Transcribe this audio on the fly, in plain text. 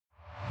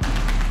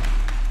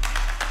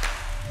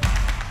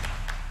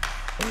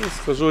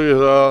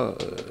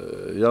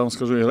Я вам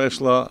скажу, игра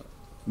шла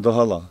до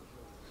гола.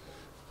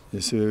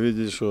 Если вы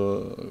видите,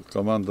 что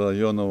команда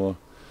Ионова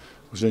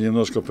уже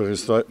немножко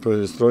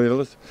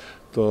перестроилась,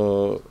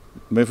 то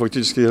мы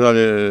фактически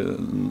играли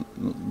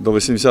до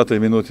 80-й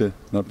минуты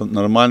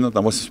нормально,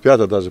 там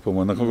 85-й даже,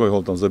 по-моему, на какой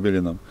гол там забили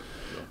нам.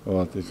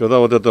 Вот. И когда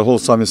вот этот гол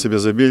сами себе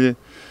забили,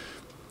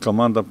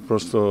 команда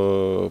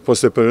просто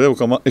после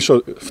перерыва,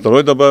 еще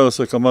второй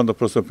добавился, команда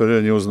просто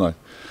перерыв не узнать.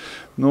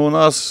 Ну, у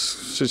нас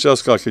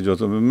сейчас как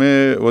идет?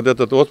 Мы вот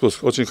этот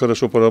отпуск очень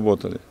хорошо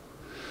поработали.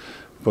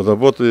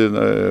 Поработали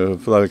в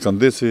плане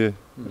кондиции,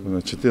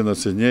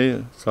 14 дней,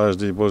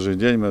 каждый божий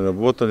день мы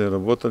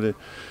работали.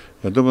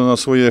 Я думаю, она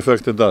свои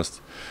эффекты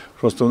даст.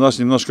 Просто у нас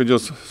немножко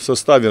идет в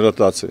составе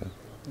ротация.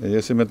 И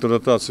если мы эту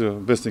ротацию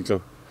быстренько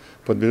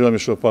подберем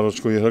еще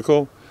парочку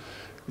игроков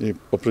и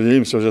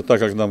определимся уже так,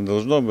 как нам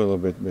должно было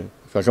быть,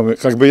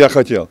 как бы я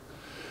хотел,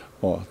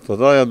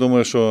 тогда я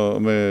думаю, что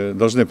мы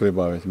должны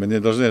прибавить. Мы не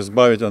должны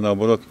сбавить, а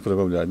наоборот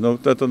прибавлять. Но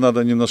это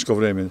надо немножко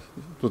времени.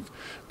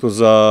 Тут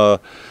за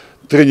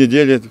 3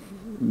 недели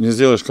не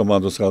сделаешь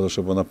команду сразу,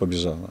 чтобы она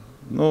побежала.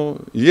 Ну,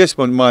 есть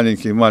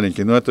маленькие,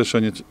 но это еще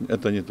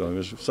не то.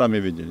 Вы же сами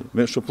видели.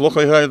 Мы что,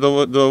 плохо играли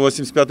до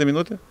 85-й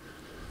минуты?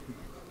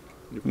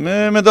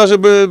 Мы даже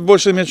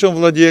больше мячом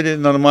владели,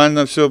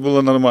 нормально, все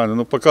было нормально.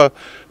 Но пока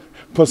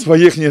по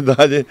своих не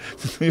дали,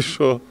 и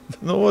что?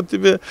 Ну вот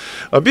тебе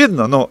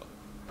обидно, но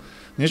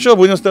ничего,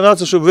 будем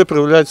стараться, чтобы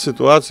выправлять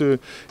ситуацию,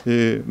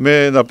 и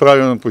мы на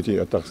правильном пути,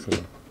 я так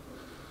скажу.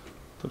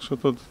 Так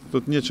что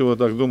тут нечего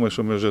так думать,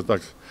 что мы уже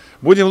так...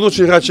 Будем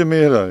лучше играть, чем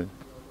мы играли.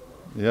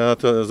 Я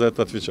за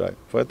это отвечаю.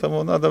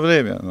 Поэтому надо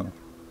время.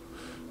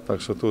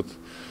 Так что тут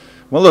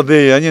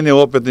молодые, они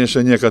неопытные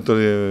еще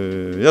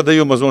некоторые. Я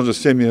даю возможность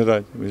всем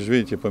играть. Вы же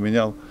видите,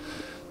 поменял.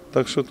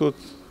 Так что тут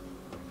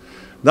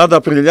надо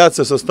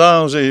определяться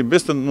составом уже. И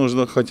быстро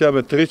нужно хотя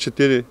бы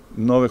 3-4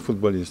 новых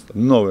футболиста.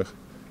 Новых.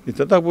 И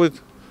тогда будет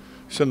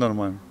все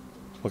нормально.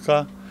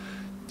 Пока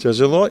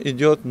тяжело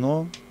идет,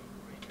 но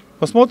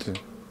посмотрим.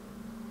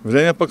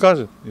 Время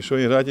покажет.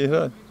 Еще играть и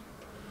играть.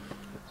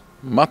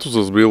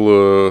 Матузас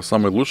был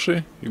самый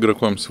лучший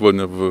игроком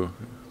сегодня в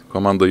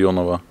команде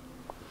Ионова.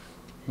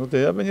 Ну,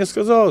 я бы не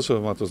сказал, что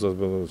Матузас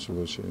был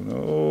лучший.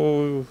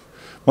 Ну,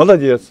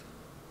 молодец.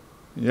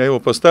 Я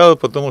его поставил,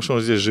 потому что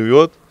он здесь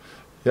живет.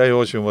 Я его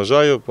очень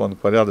уважаю, он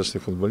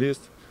порядочный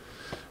футболист.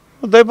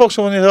 Ну, дай бог,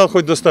 чтобы он играл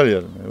хоть до 100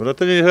 лет.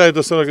 Вратари играет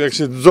до 40,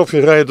 если Дзов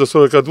играет до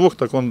 42,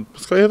 так он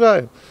пускай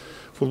играет.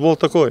 Футбол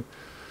такой.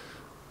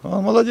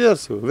 Он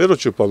молодец,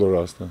 выручил пару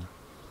раз.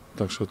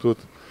 Так что тут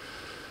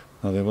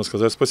надо ему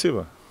сказать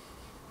спасибо.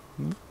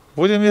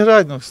 Будем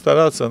играть,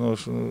 стараться.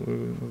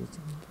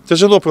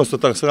 Тяжело просто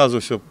так сразу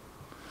все.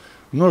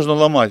 Нужно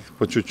ломать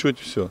по чуть-чуть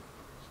все.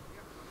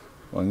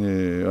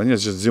 Они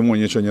же зимой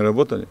ничего не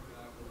работали.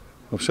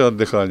 Вообще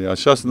отдыхали. А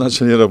сейчас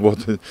начали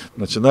работать.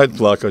 Начинают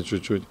плакать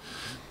чуть-чуть.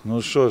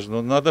 Ну что ж,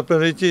 надо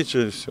перейти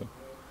через все.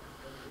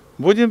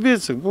 Будем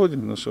биться,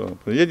 будем. Ну что,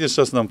 приедет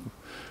сейчас нам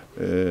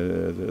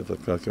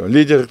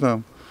лидер к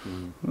нам.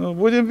 Ну,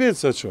 будем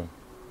биться, а что?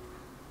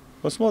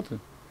 Посмотрим.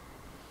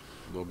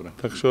 Добре.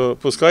 Так что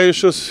пускай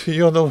еще с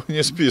Ионова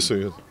не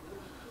списывают.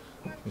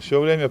 Еще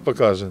время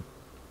покажет.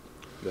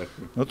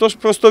 Дякую. Ну то ж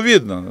просто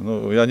видно.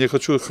 Ну, я не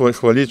хочу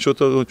хвалить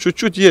что-то.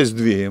 Чуть-чуть есть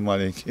сдвиги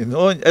маленькие,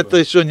 но это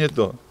еще не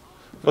то.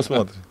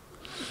 Посмотрим.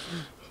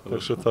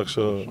 Так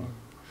что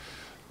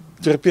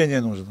терпение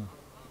нужно.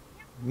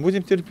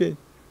 Будем терпеть.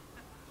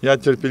 Я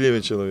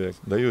терпеливый человек.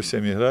 Даю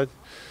всем играть.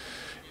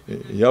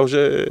 Я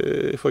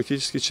уже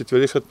фактически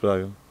 4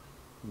 отправил.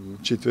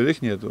 4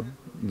 нету.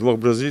 2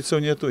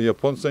 бразильцев нету,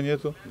 японца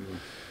нету.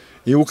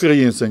 И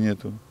украинца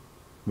нету.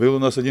 Был у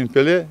нас один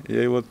Кelyje,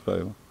 я его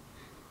отправил.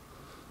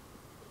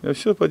 Я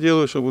все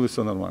поделаю, чтобы будет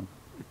все нормально.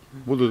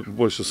 Буду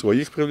больше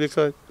своих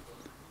привлекать.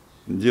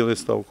 Делать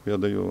ставку, я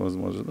даю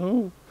возможность.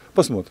 Ну,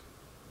 посмотрим.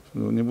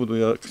 Ну, не буду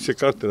я все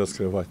карты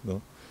раскрывать.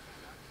 Но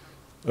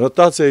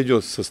ротация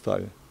идет в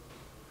составе.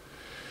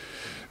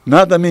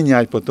 Надо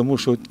менять, потому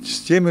что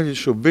с теми,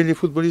 что были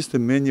футболисты,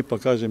 мы не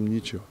покажем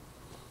ничего.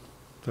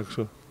 Так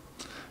что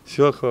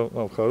всего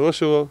вам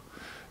хорошего.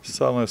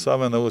 Самое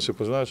наилучшее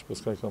пожелаю,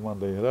 пускай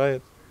команда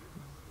играет.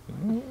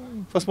 Ну,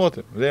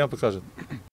 посмотрим, время покажет.